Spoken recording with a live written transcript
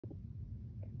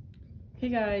Hey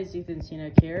guys, Ethan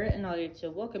Cena here, and I'd like to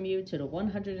welcome you to the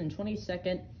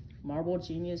 122nd Marble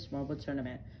Genius Marble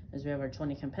Tournament, as we have our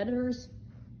 20 competitors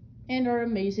and our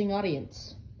amazing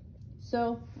audience.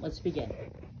 So, let's begin.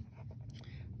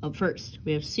 Up first,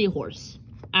 we have Seahorse,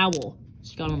 Owl,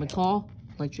 Scott McCall,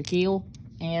 Electric Eel,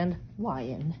 and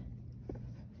Lion.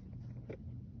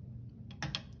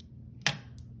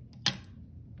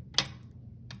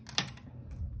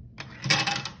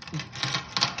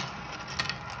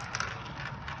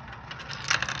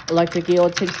 Electric Eel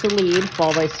takes the lead,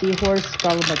 followed by Seahorse,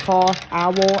 Scarlet Macaw,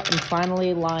 Owl, and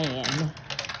finally Lion.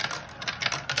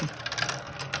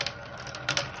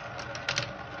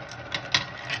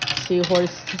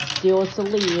 Seahorse steals the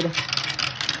lead.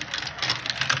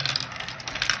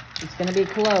 It's going to be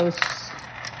close.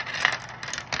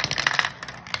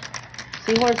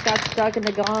 Seahorse got stuck in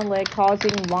the gauntlet,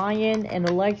 causing Lion and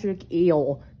Electric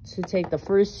Eel to take the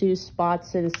first two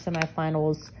spots to the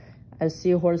semifinals, as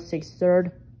Seahorse takes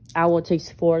third, Owl takes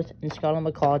fourth, and Scarlet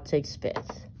Macaw takes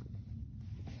fifth.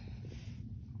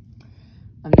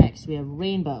 Up next, we have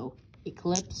Rainbow,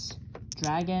 Eclipse,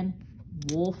 Dragon,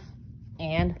 Wolf,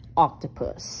 and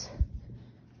Octopus.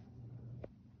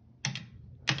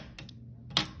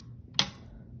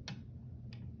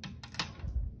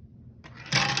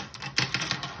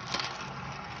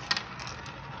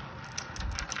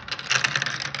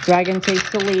 Dragon takes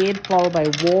the lead, followed by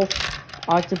Wolf,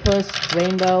 Octopus,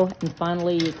 Rainbow, and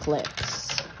finally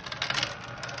Eclipse.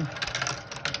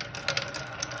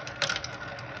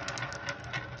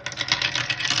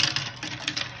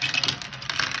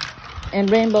 And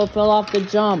Rainbow fell off the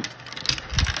jump.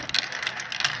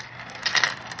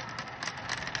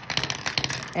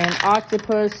 And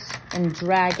Octopus and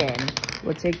Dragon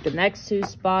will take the next two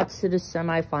spots to the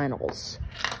semifinals,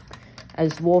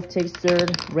 as Wolf takes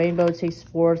third, Rainbow takes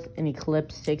fourth, and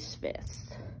Eclipse takes fifth.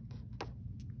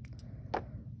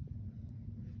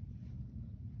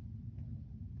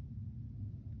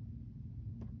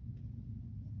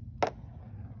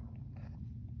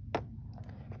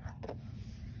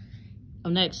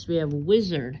 Up next, we have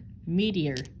Wizard,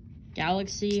 Meteor,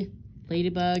 Galaxy,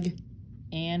 Ladybug,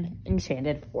 and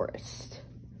Enchanted Forest.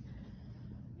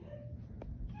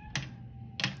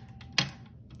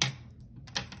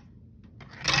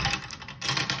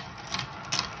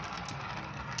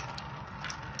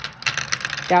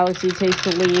 Galaxy takes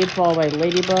the lead, followed by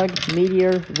Ladybug,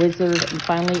 Meteor, Wizard, and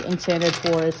finally Enchanted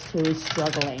Forest, who is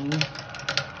struggling.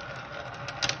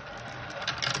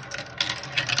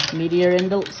 Meteor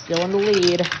still in the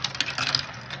lead.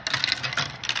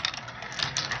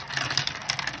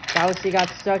 Galaxy got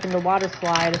stuck in the water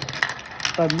slide,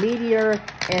 but Meteor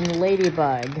and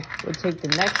Ladybug will take the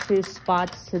next two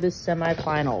spots to the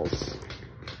semifinals,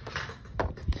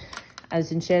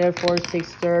 as Enchanted Forest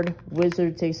takes third,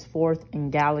 Wizard takes fourth,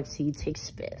 and Galaxy takes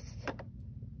fifth.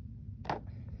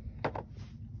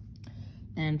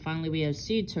 And finally, we have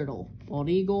Sea Turtle, Bald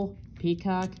Eagle,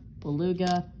 Peacock,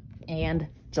 Beluga, and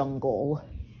Jungle.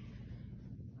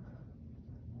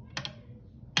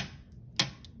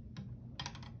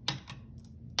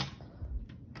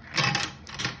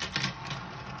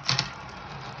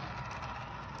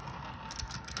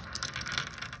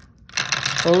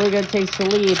 Beluga takes the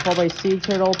lead, followed by Sea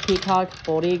Turtle, Peacock,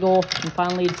 Bald Eagle, and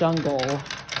finally Jungle.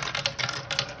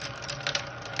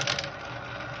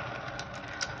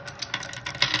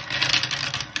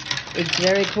 It's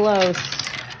very close.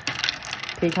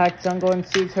 Peacock, Jungle, and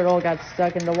Sea Turtle got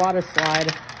stuck in the water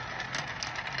slide,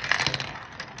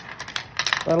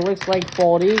 but it looks like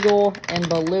Bald Eagle and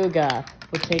Beluga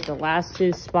will take the last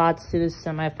two spots to the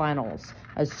semifinals,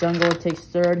 as Jungle takes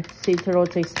third, Sea Turtle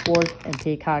takes fourth, and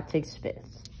Peacock takes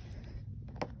fifth.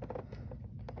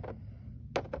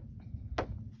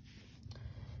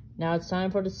 Now it's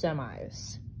time for the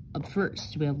semis. Up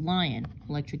first, we have Lion,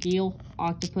 Electric Eel,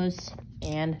 Octopus,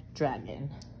 and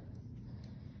Dragon.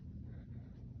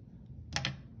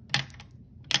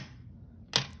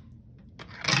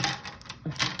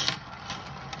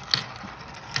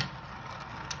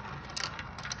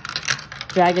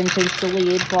 Dragon takes the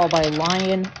lead, followed by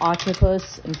Lion,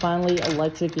 Octopus, and finally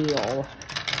Electric Eel.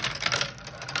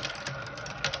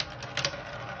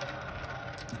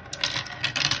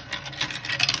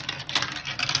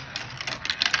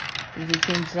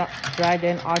 Between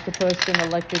Dragon, Octopus, and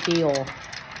Electric Eel.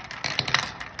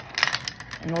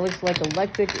 And it looks like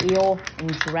Electric Eel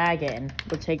and Dragon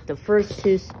will take the first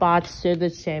two spots to the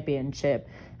championship,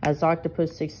 as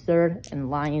Octopus takes third and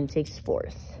Lion takes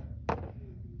fourth.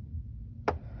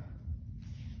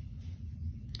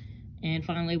 And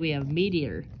finally, we have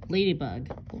Meteor, Ladybug,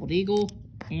 Bald Eagle,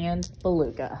 and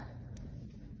Beluga.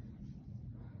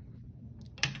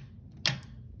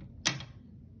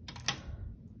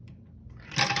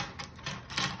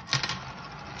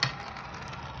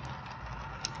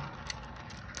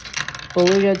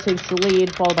 Beluga takes the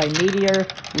lead, followed by Meteor,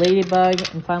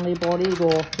 Ladybug, and finally Bald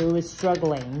Eagle, who is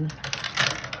struggling.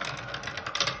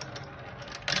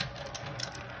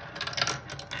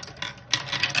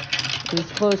 It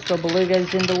was close, but Beluga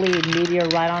is in the lead. Meteor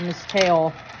right on his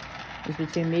tail. It's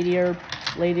between Meteor,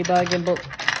 Ladybug, and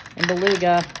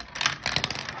Beluga.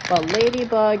 But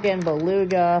Ladybug and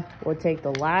Beluga will take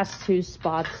the last 2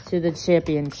 spots to the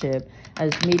championship,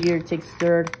 as Meteor takes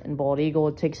 3rd and Bald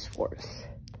Eagle takes 4th.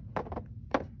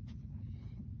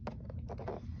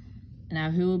 Now,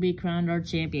 who will be crowned our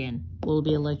champion? Will it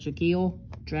be Electric Eel,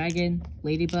 Dragon,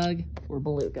 Ladybug, or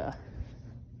Beluga?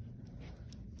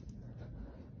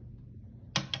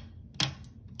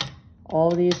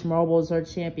 All of these marbles are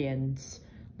champions.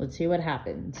 Let's see what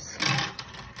happens.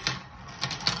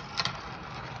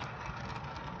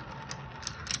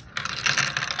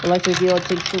 Electric Eel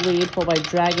takes the lead, followed by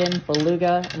Dragon,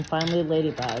 Beluga, and finally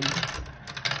Ladybug.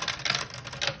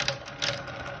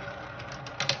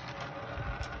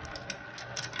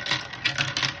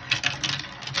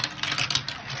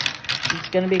 It's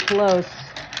gonna be close.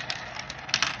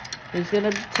 He's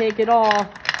gonna take it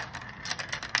all.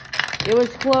 It was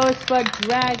close, but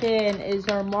Dragon is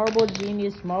our Marble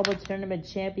Genius Marble Tournament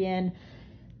champion,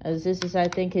 as this is, I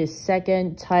think, his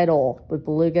 2nd title, with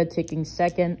Beluga taking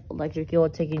 2nd, Electric Eel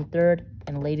taking 3rd,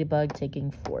 and Ladybug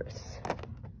taking 4th.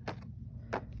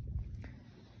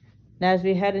 Now, as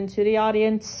we head into the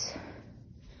audience,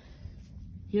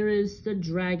 here is the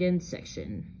Dragon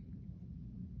section.